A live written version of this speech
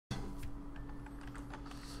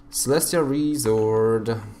Celestial Resort.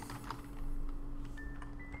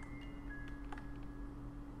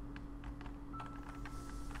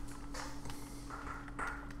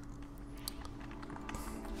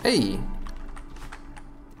 Hey!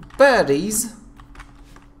 Buddies!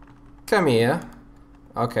 Come here.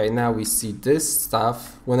 Okay, now we see this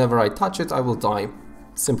stuff. Whenever I touch it, I will die.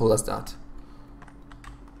 Simple as that.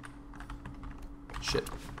 Shit.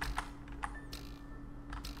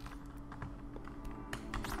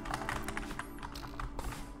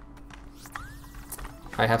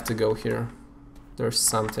 I have to go here. There's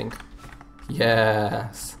something.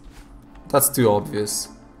 Yes. That's too obvious.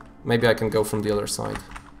 Maybe I can go from the other side.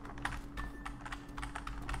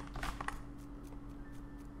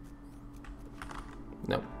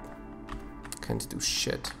 No. Can't do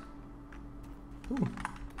shit. Ooh.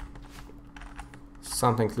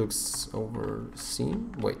 Something looks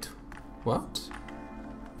overseen. Wait. What?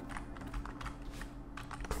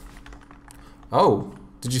 Oh,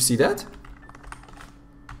 did you see that?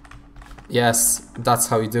 Yes, that's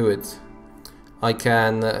how you do it. I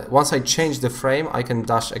can, once I change the frame, I can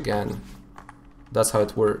dash again. That's how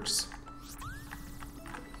it works.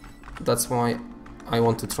 That's why I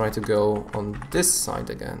want to try to go on this side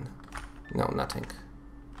again. No, nothing.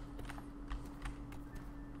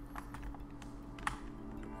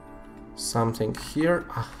 Something here.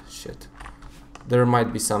 Ah, shit. There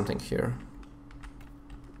might be something here.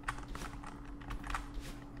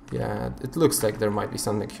 Yeah, it looks like there might be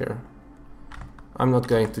something here. I'm not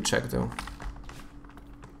going to check though.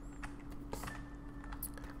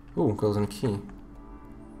 Ooh, golden key.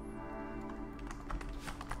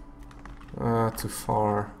 Too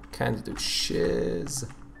far. Can't do shiz.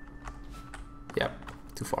 Yep,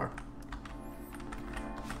 too far.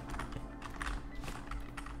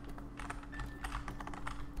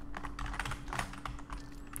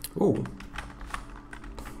 Ooh.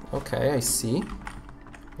 Okay, I see.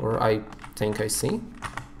 Or I think I see.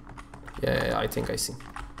 Yeah, I think I see.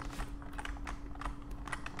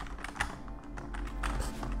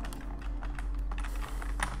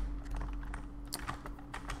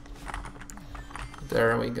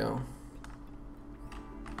 There we go.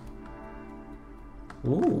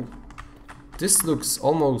 Ooh. This looks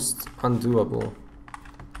almost undoable.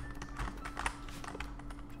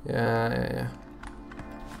 Yeah.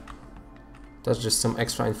 That's just some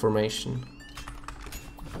extra information.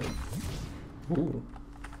 Ooh.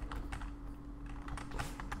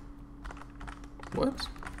 What?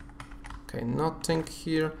 Okay, nothing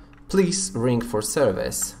here. Please ring for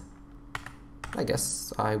service. I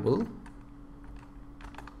guess I will.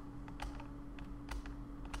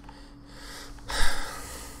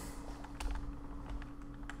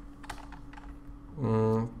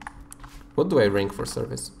 What do I ring for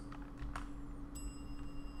service?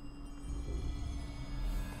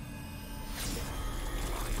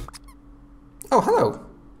 Oh, hello.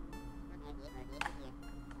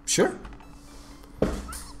 Sure.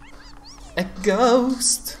 A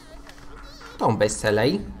ghost. Don't be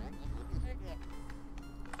silly.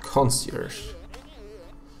 Concierge.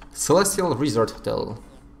 Celestial Resort Hotel.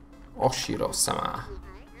 Oshiro-sama.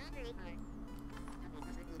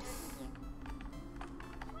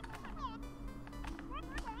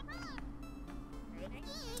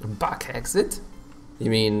 Back exit? You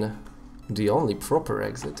mean the only proper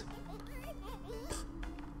exit?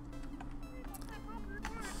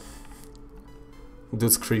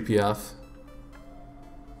 Dude's creepy AF.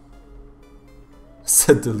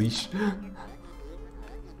 Set the leash.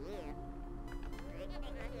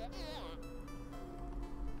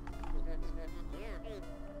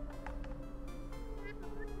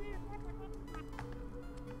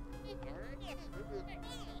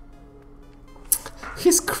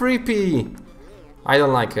 He's creepy! I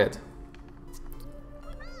don't like it.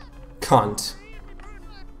 Cunt.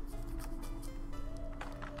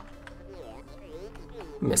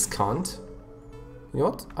 Miss Cunt. You know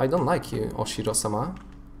what? I don't like you, Oshiro-sama.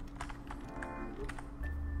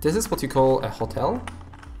 This is what you call a hotel?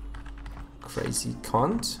 Crazy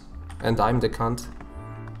cunt. And I'm the cunt.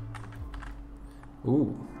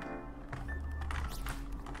 Ooh.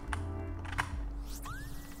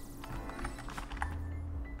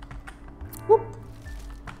 Whoop.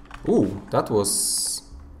 Ooh, that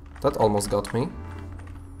almost got me.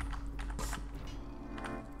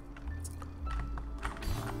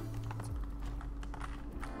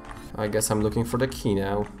 I guess I'm looking for the key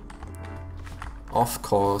now. Of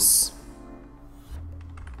course.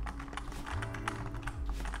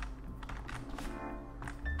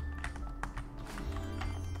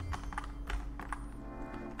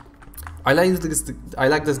 I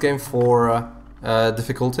like this game for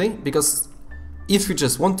difficulty because if you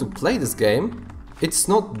just want to play this game, it's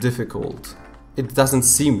not difficult. It doesn't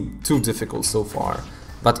seem too difficult so far.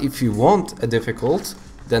 But if you want a difficult,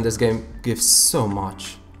 then this game gives so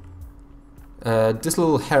much. These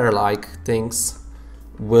little hair-like things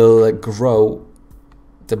will grow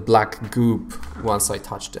the black goop once I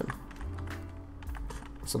touch them.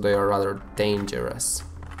 So they are rather dangerous.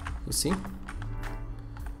 You see?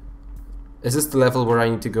 Is this the level where I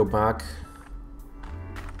need to go back?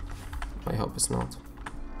 I hope it's not.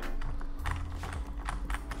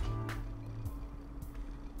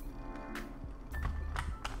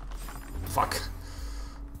 Fuck.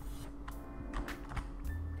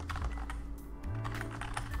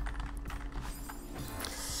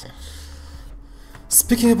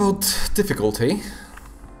 Speaking about difficulty,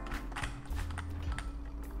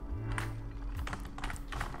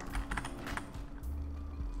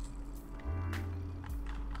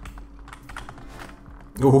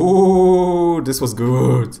 ooh, this was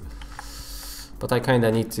good. But I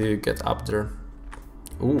kinda need to get up there.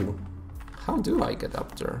 Ooh, how do I get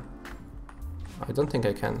up there? I don't think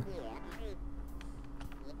I can.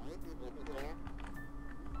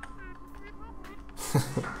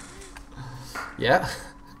 Yeah.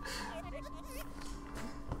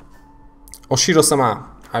 Oshiro-sama,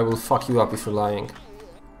 I will fuck you up if you're lying.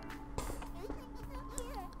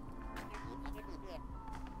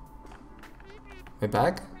 My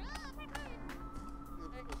bag?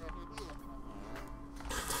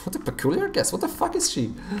 What a peculiar guess. What the fuck is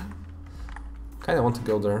she? Kinda want to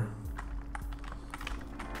go there.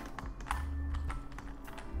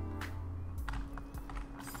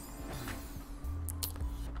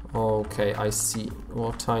 Okay, I see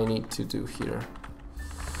what I need to do here.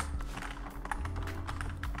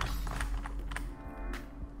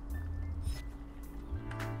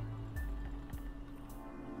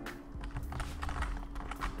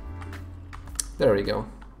 There we go.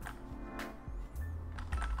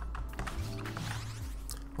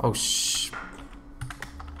 Oh shh.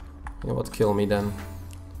 You know what? Kill me then.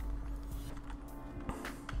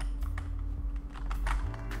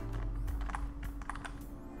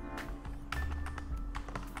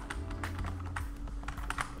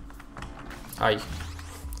 Aye.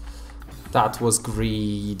 That was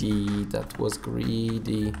greedy. That was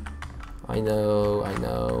greedy. I know, I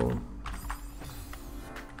know.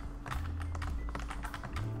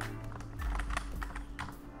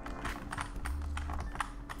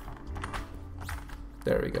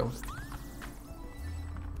 There we go.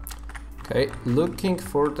 Okay, looking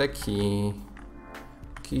for the key.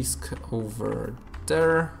 Key's over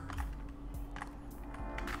there.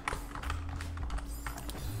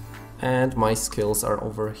 And my skills are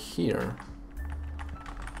over here.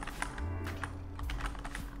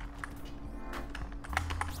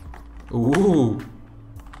 Ooh.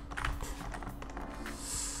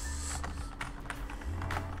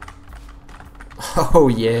 Oh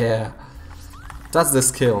yeah. That's the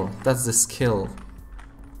skill. That's the skill.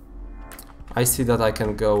 I see that I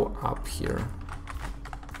can go up here.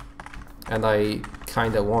 And I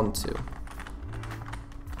kinda want to.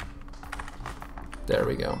 There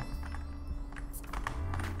we go.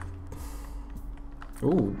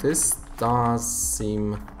 Ooh, this does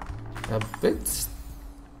seem a bit,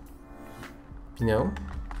 you know,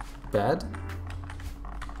 bad.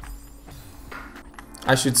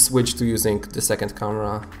 I should switch to using the second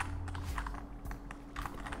camera.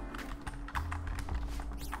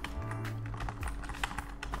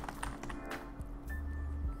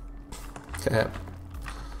 Okay.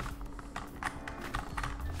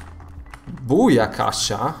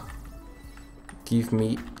 Booyakasha. Give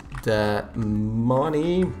me the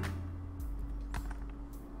money.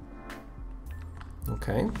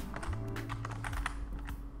 Okay.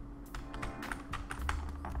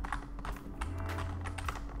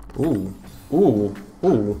 Ooh, ooh,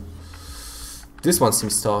 ooh. This one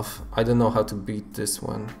seems tough. I don't know how to beat this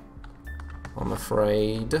one, I'm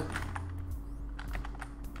afraid.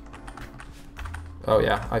 Oh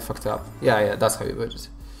yeah, I fucked up. Yeah, that's how you do it.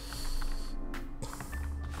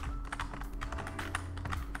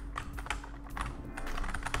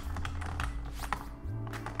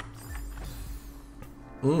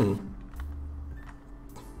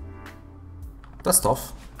 That's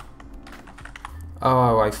tough.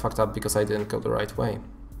 Oh, I fucked up because I didn't go the right way.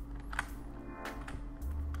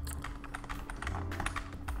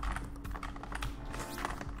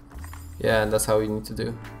 Yeah, and that's how you need to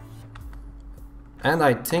do. And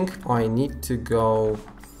I think I need to go...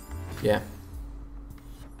 Yeah.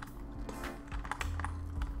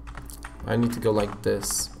 I need to go like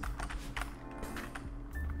this.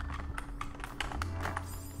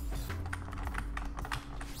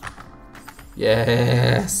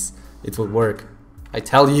 Yes, it will work. I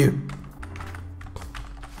tell you.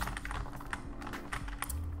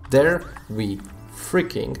 There we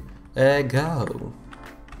freaking go.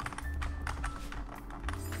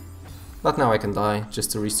 But now I can die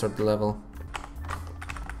just to restart the level.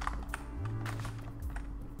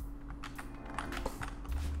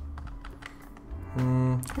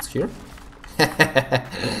 What's here?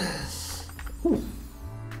 Ooh.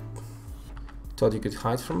 Thought you could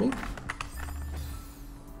hide from me?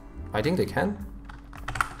 I think they can.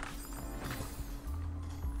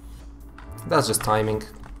 That's just timing.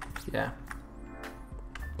 Yeah.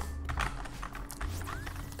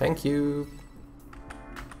 Thank you.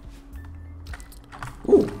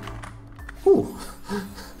 Ooh. Ooh.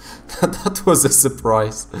 That was a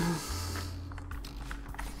surprise.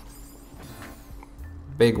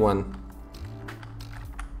 Big one.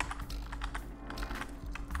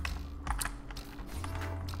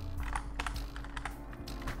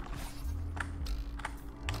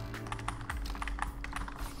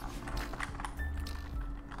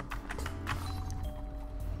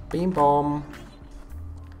 Beam bomb.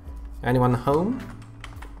 Anyone home?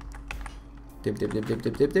 Dip dip dip dip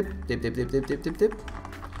dip dip dip dip dip dip dip dip dip dip.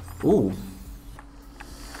 Ooh.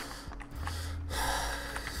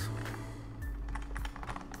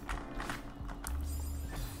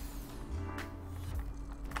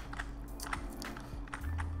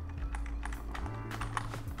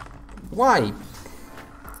 Why?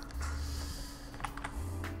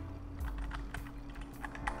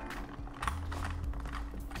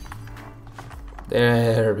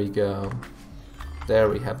 There we go. There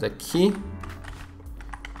we have the key.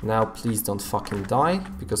 Now please don't fucking die,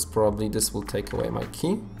 because probably this will take away my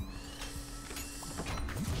key.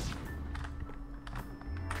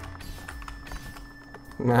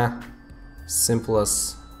 Nah. Simple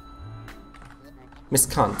as... Miss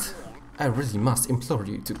Cunt, I really must implore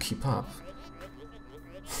you to keep up.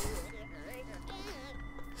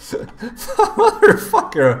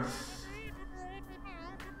 Motherfucker!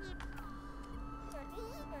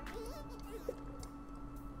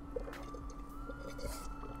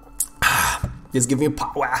 Just give me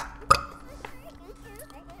power.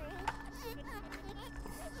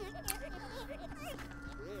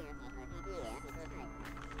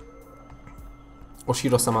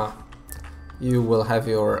 Oshiro-sama, you will have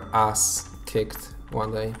your ass kicked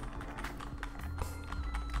one day.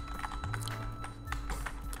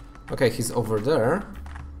 Okay, he's over there,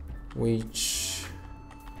 which...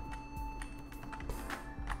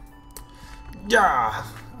 Yeah!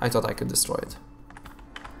 I thought I could destroy it.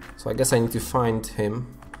 So I guess I need to find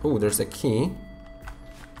him. Oh, there's a key.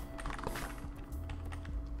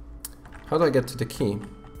 How do I get to the key?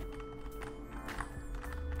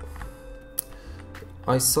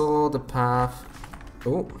 I saw the path...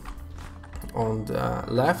 Oh, on the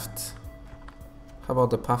left. How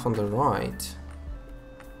about the path on the right?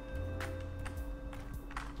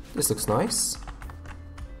 This looks nice.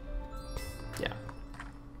 Yeah.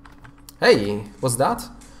 Hey, what's that?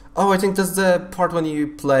 Oh, I think that's the part when you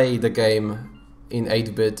play the game in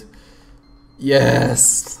 8-bit.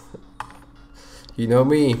 Yes! You know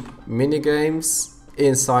me, minigames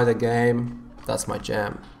inside a game, that's my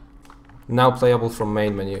jam. Now playable from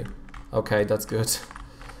main menu. Okay, that's good.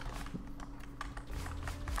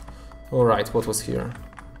 Alright, what was here?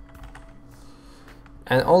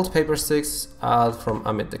 An old paper sticks out from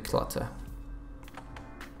amid the clutter.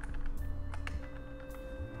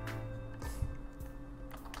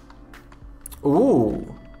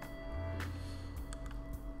 Ooh!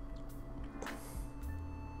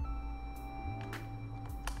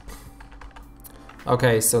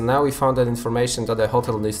 Okay, so now we found that information that the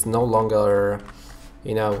hotel is no longer,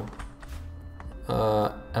 you know,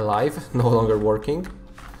 alive, no longer working.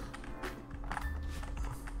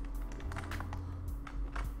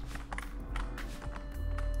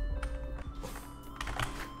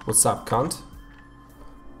 What's up, cunt?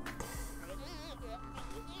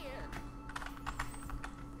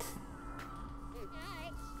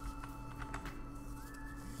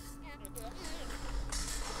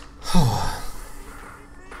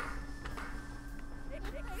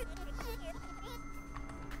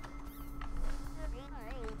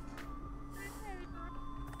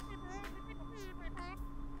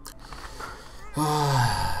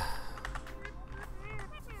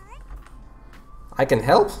 I can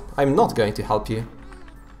help? I'm not going to help you.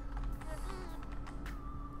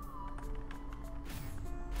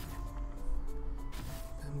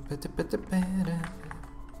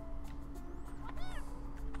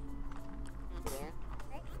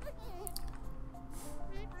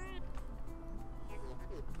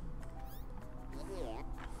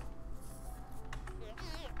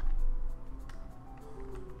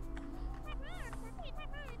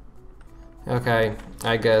 Okay,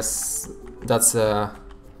 I guess that's a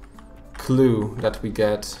clue that we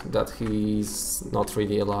get that he's not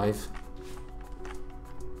really alive.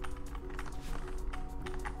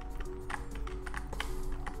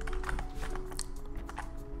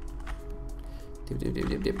 Dip, dip, dip,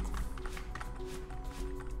 dip, dip.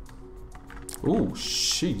 Ooh,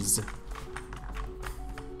 jeez.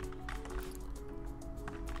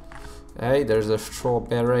 Hey, there's a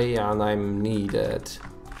strawberry and I'm needed.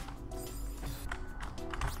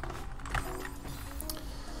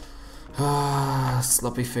 Ah,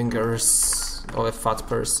 sloppy fingers of a fat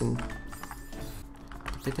person.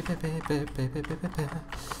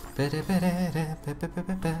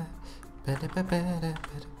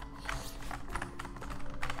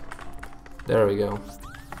 There we go.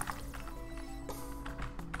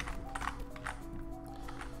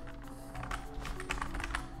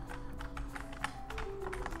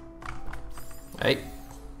 Hey.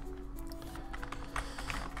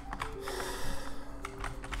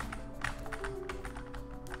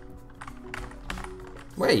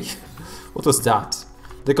 Wait, what was that?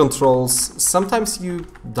 The controls, sometimes you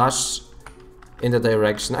dash in the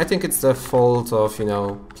direction. I think it's the fault of, you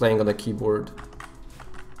know, playing on the keyboard.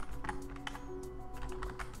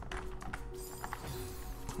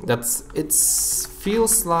 It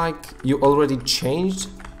feels like you already changed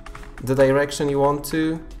the direction you want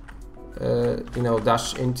to, you know,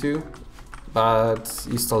 dash into, but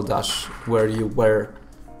you still dash where you were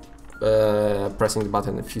pressing the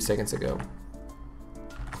button a few seconds ago.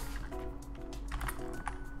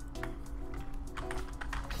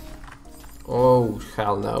 Oh,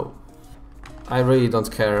 hell no. I really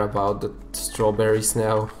don't care about the strawberries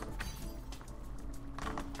now.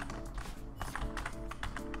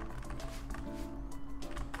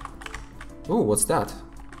 Ooh, what's that?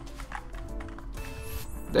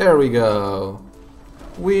 There we go.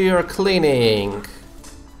 We are cleaning.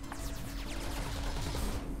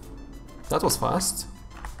 That was fast.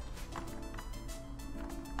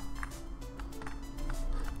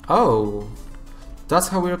 Oh, that's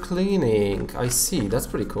how we're cleaning. I see, that's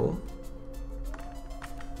pretty cool.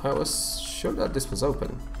 I was sure that this was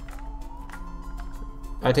open.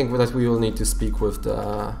 I think that we will need to speak with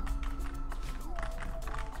the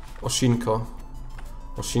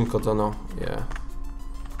Oshinorokono, yeah.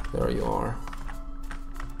 There you are.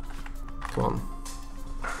 Come on.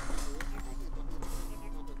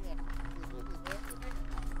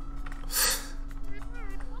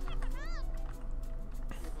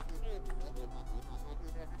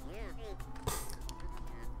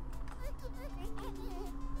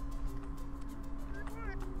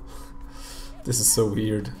 This is so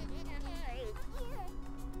weird.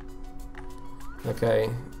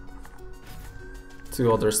 Okay.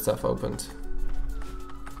 Two other stuff opened.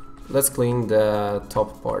 Let's clean the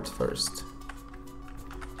top part first.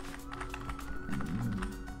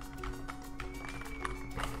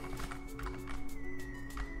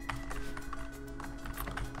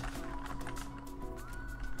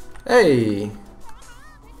 Hey!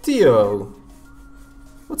 Theo!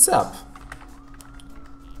 What's up?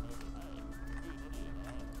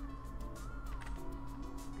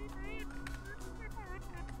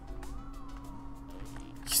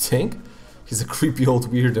 You think? He's a creepy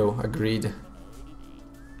old weirdo, agreed.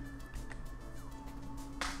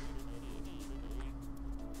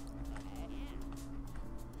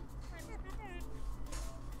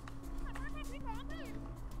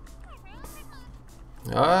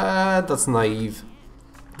 That's naive.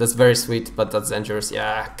 That's very sweet, but that's dangerous.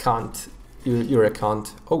 Yeah, cunt. You're a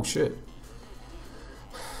cunt. Oh shit.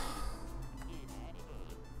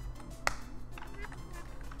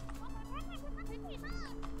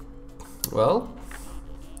 Well,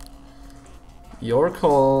 your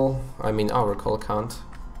call, I mean our call, can't.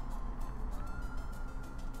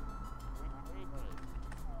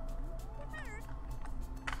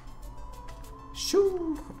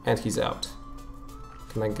 Shoo! And he's out.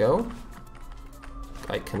 Can I go?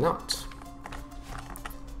 I cannot.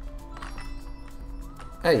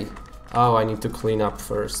 Hey! Oh, I need to clean up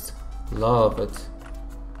first. Love it.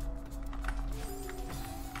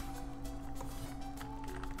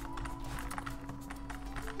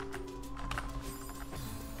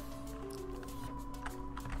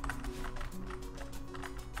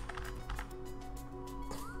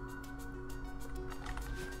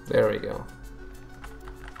 There we go.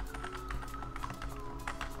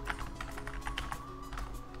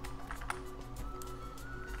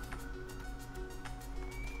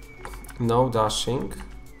 No dashing.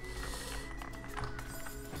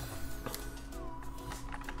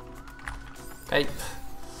 Hey.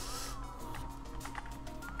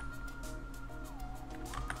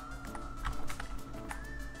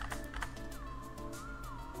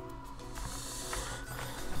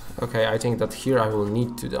 Okay, I think that here I will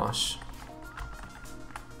need to dash.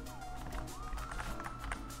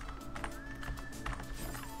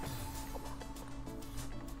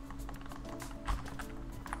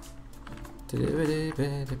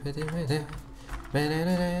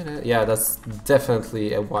 Yeah, that's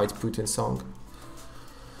definitely a white Putin song.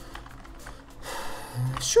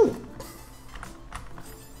 Shoo!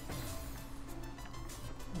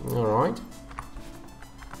 Alright.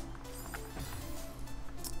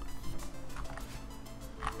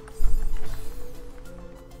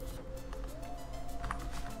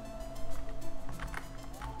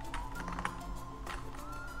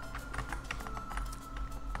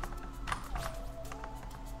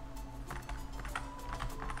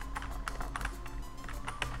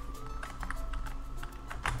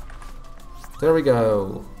 There we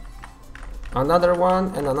go. Another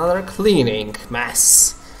one and another cleaning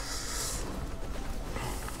mess.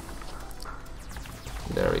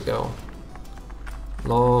 There we go.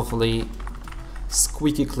 Lovely,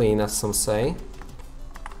 squeaky clean, as some say.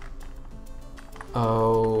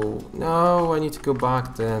 Oh no, I need to go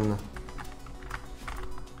back then.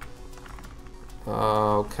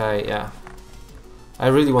 Okay, yeah. I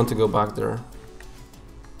really want to go back there.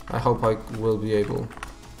 I hope I will be able.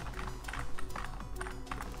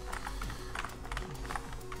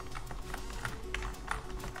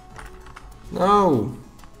 No!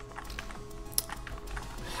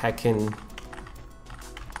 Heckin'.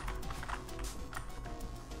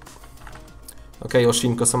 Okay,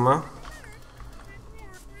 Oshinko-sama.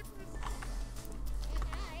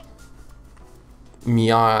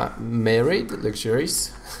 Mia married?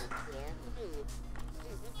 Luxurious?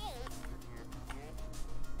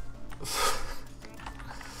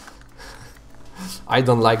 I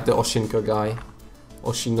don't like the Oshinko guy.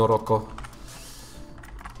 Oshinoroko.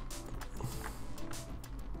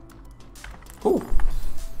 Oh!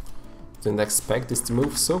 Didn't expect this to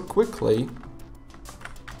move so quickly.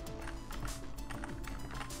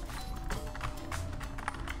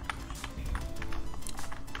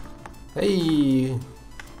 Hey!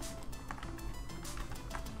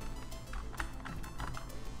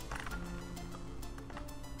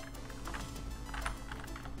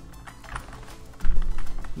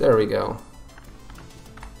 There we go.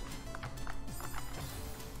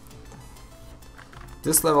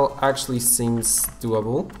 This level actually seems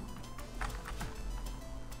doable.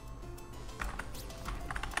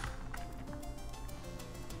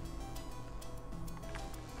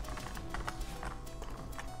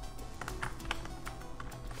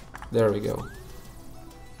 There we go.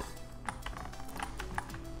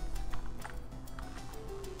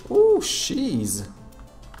 Oh, jeez.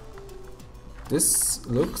 This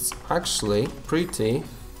looks actually pretty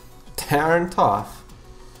darn tough.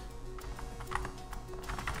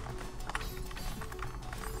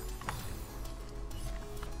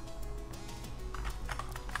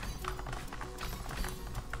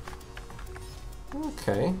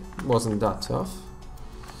 Okay, wasn't that tough.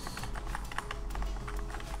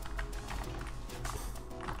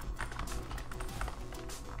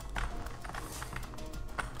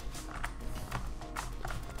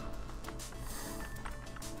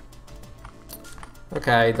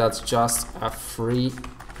 Okay, that's just a free...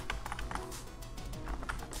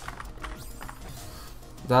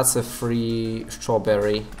 That's a free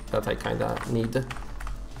strawberry that I kinda need.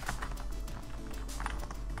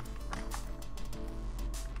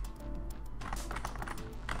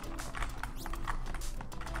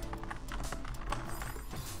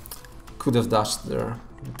 Could have dashed there.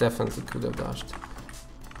 Definitely could have dashed.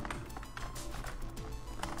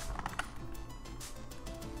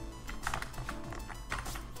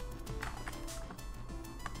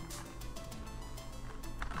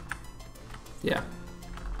 Yeah.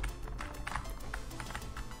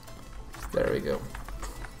 There we go.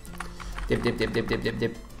 Dip, dip, dip, dip, dip, dip,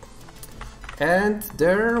 dip. And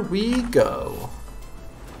there we go.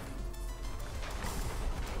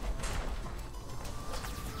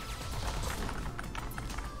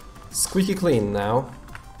 Squeaky clean now.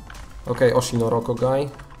 Okay, Oshinoroko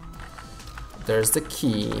guy. There's the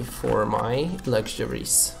key for my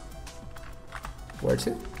luxuries. Where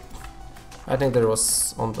to? I think there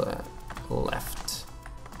was on the left.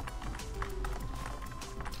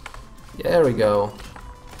 There we go.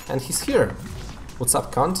 And he's here. What's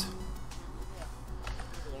up, cunt?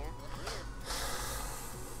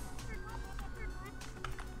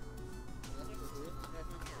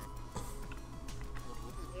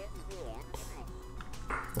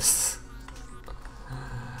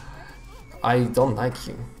 I don't like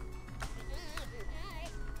you.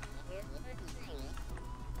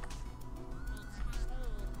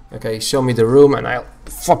 Okay, show me the room and I'll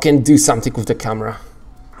fucking do something with the camera.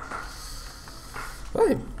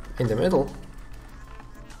 Hey, in the middle.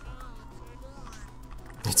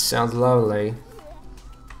 It sounds lovely.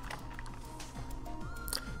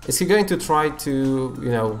 Is he going to try to, you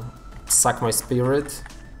know, suck my spirit?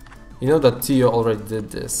 You know that Tio already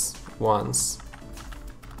did this once.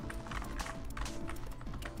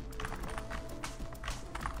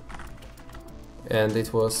 And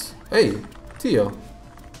it was... Hey, Tio!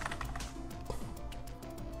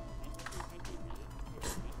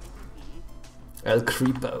 El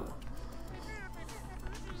Creepo.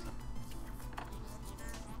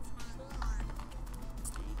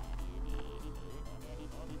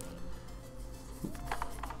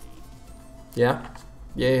 Yeah?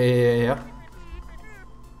 Yeah.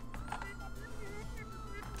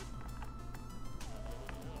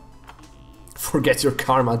 Forget your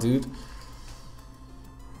karma, dude.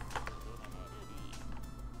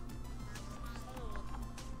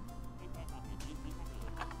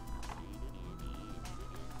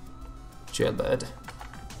 Jailbird.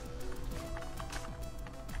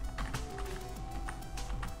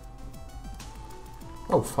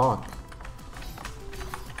 Oh fuck.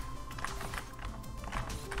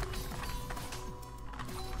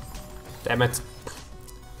 Damn it.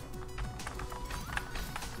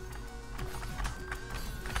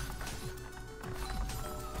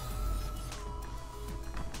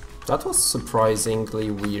 That was surprisingly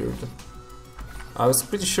weird. I was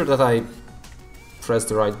pretty sure that I pressed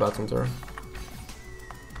the right button there.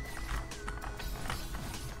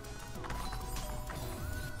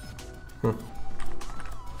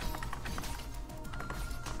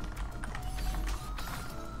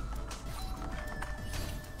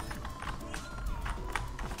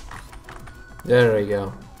 There we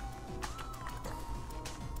go.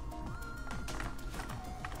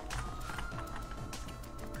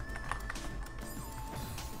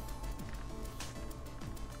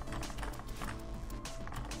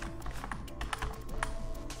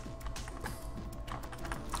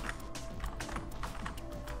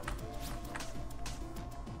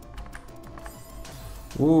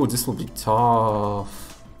 Ooh, this will be tough.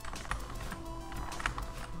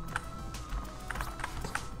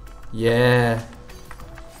 Yeah.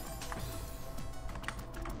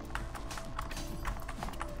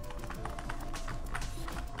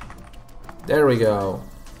 There we go.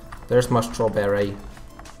 There's my strawberry.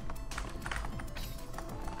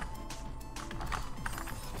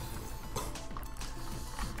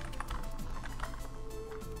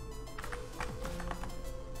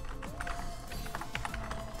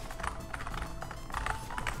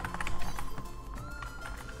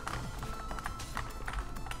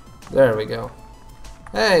 There we go.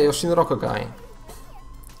 Hey, Oshinorokono guy.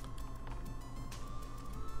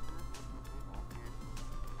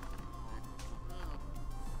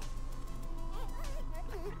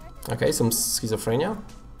 Okay, some schizophrenia.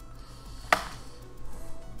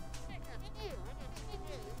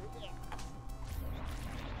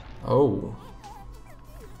 Oh.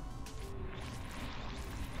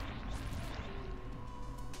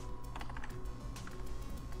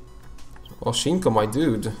 Oshinko, my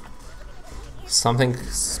dude.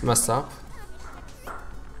 Something's messed up.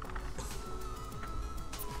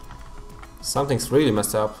 Something's really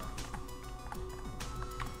messed up.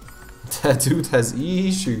 That dude has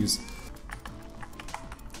issues.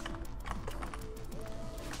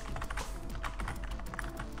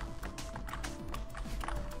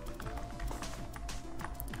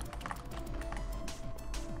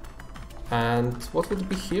 And what would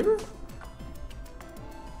be here?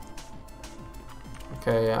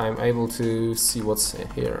 Okay, I'm able to see what's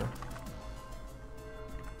here.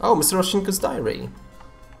 Oh, Mr. Oshinko's diary.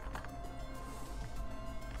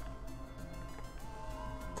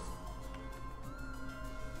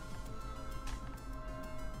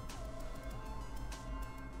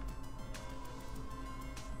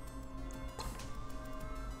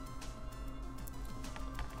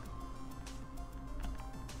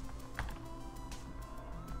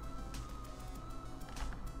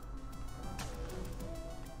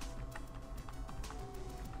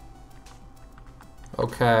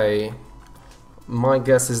 Okay, my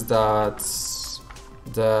guess is that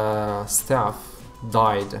the staff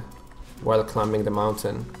died while climbing the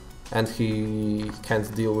mountain and he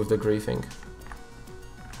can't deal with the grieving.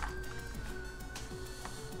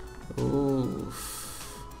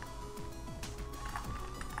 Oof.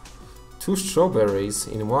 2 strawberries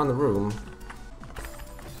in one room.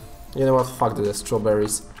 You know what, fuck the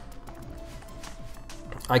strawberries.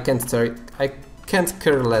 I can't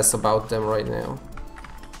care less about them right now.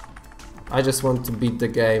 I just want to beat the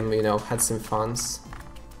game, you know, had some funs.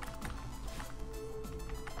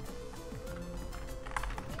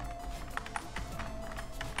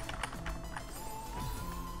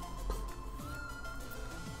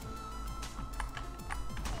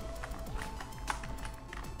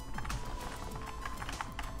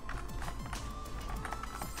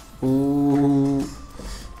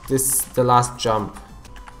 this the last jump.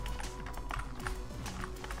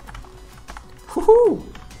 Woohoo!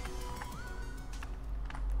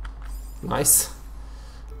 Nice.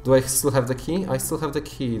 Do I still have the key? I still have the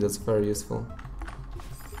key, that's very useful.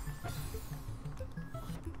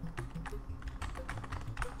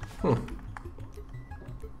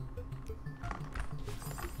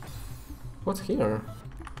 What here?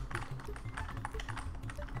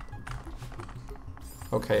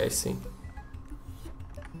 Okay, I see.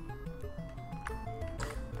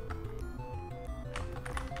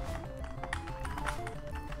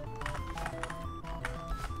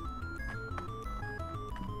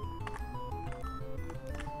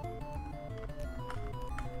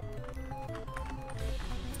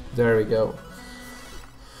 There we go.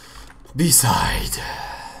 B-side.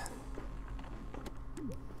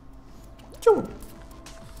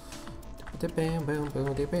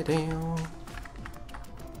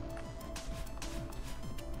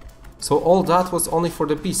 So all that was only for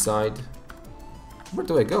the B-side. Where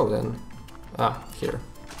do I go then? Ah, here.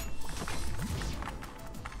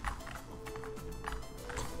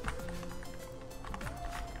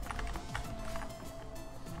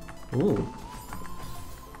 Ooh.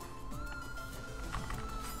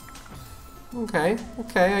 Okay,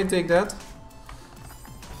 okay, I dig that.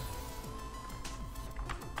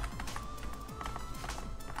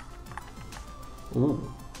 Ooh.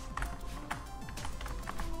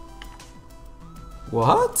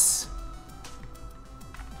 What?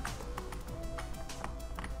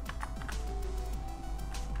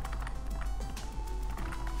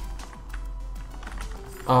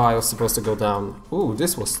 Oh, I was supposed to go down. Ooh,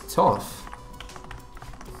 this was tough.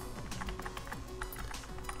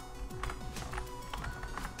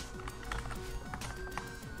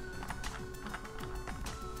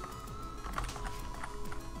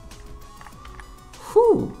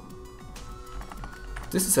 Whew.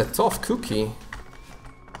 This is a tough cookie.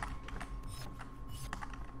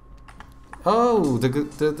 Oh, the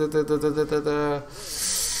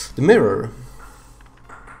mirror.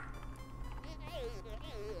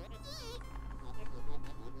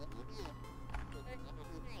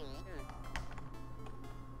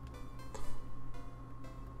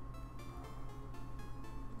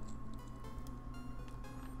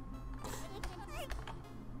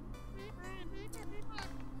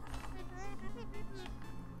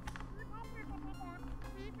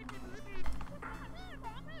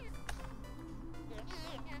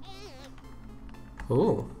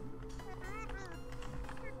 Oh.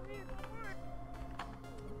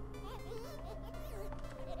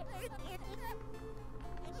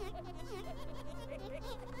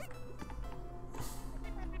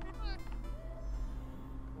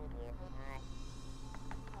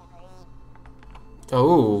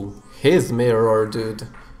 Oh, his mirror, dude.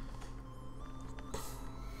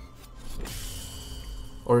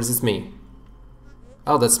 Or is this me?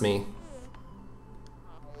 Oh, that's me.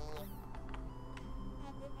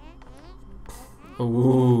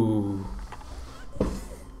 Ooh.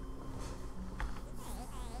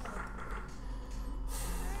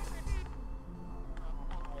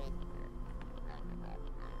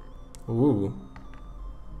 Ooh.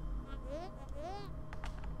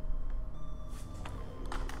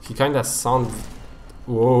 He kinda sounds...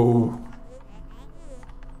 Whoa.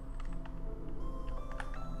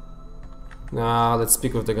 Nah, let's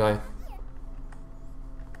speak with the guy.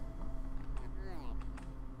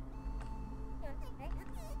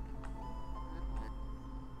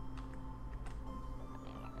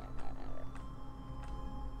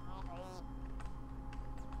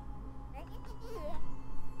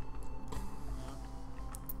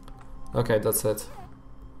 Okay, that's it.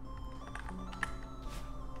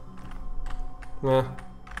 Yeah.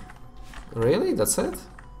 Really? That's it?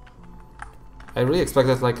 I really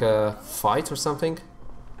expected like a fight or something.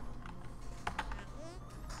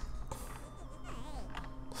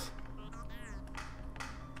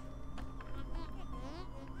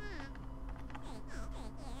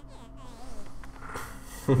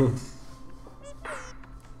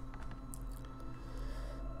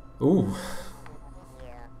 Ooh.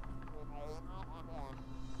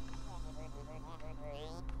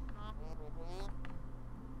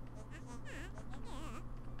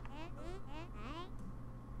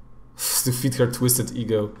 To feed her twisted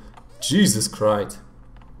ego. Jesus Christ.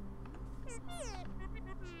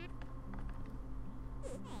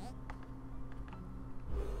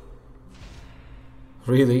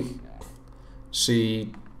 Really?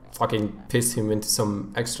 She fucking pissed him into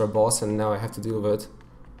some extra boss and now I have to deal with it.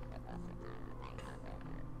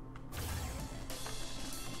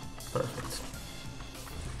 Perfect.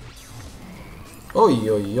 Oi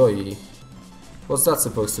oi oi. What's that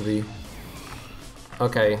supposed to be?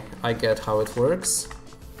 Okay, I get how it works.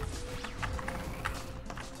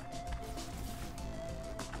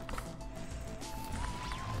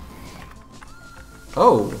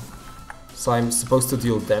 Oh, so I'm supposed to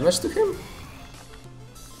deal damage to him?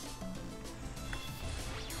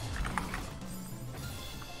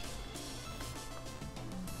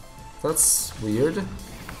 That's weird.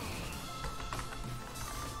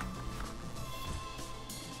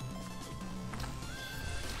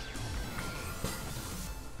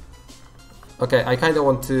 Okay, I kinda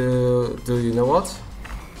want to do, you know what?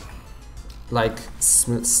 Like,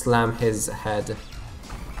 slam his head.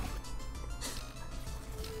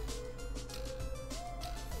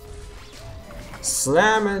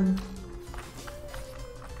 Slamming!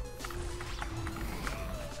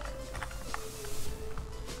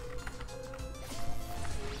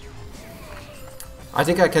 I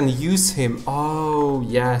think I can use him. Oh,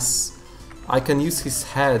 yes. I can use his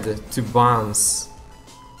head to bounce.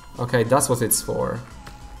 Okay, that's what it's for.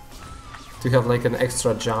 To have like an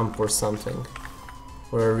extra jump or something.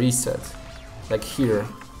 Or a reset. Like here.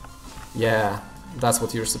 Yeah, that's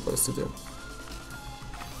what you're supposed to do.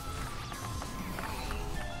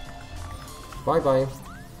 Bye bye.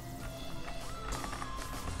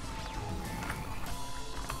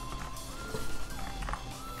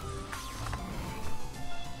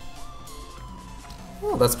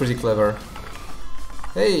 Oh, that's pretty clever.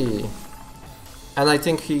 Hey! And I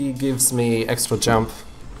think he gives me extra jump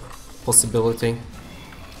possibility.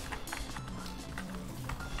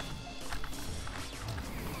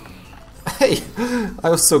 Hey! I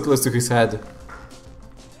was so close to his head.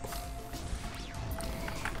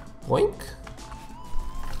 Boink.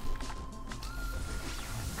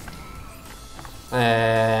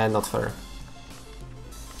 Not fair.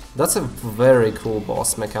 That's a very cool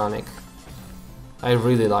boss mechanic. I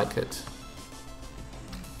really like it.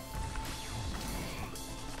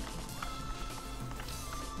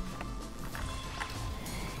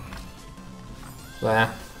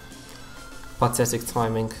 Bleh. Pathetic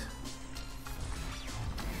timing.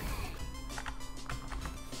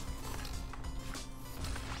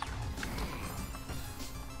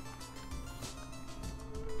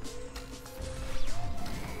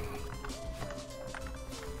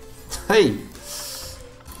 Hey!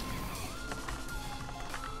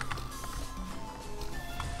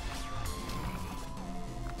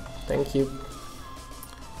 Thank you.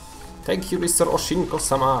 Thank you, Mr.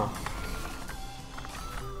 Oshinko-sama.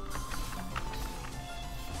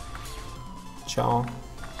 Ciao.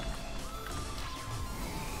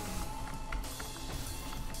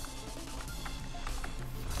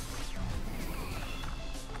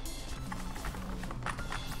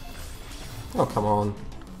 Oh, come on.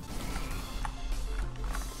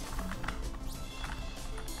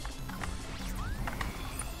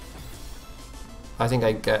 I think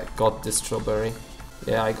I got this strawberry.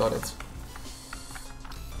 Yeah, I got it.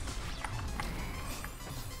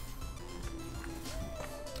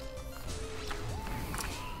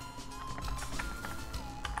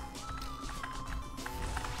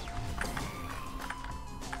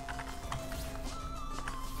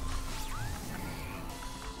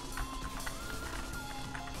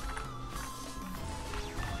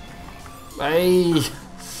 Hey!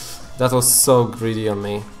 That was so greedy on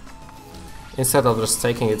me. Instead of just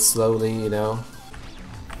taking it slowly, you know.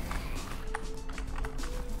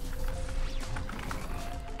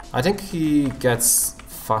 I think he gets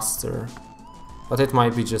faster, but it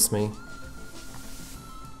might be just me.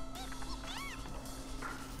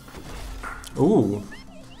 Ooh.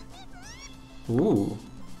 Ooh.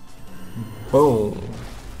 Boom.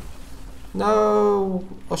 No!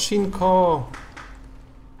 Oshinko!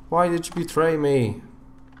 Why did you betray me?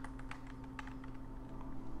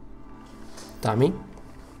 Dummy.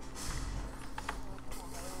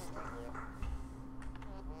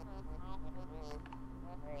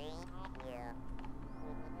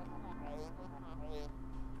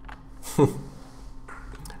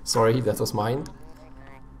 Sorry, that was mine.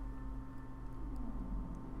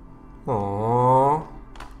 Aww.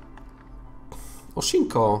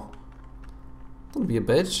 Oshinko. Don't be a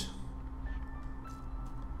bitch.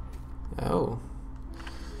 Oh.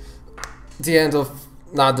 The end of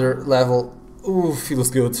another level. Ooh,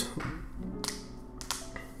 feels good.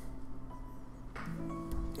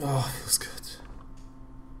 Oh, feels good.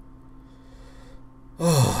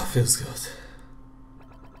 Oh, feels good.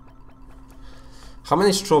 How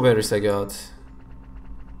many strawberries I got?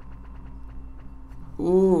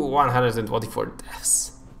 Ooh, 124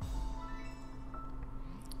 deaths.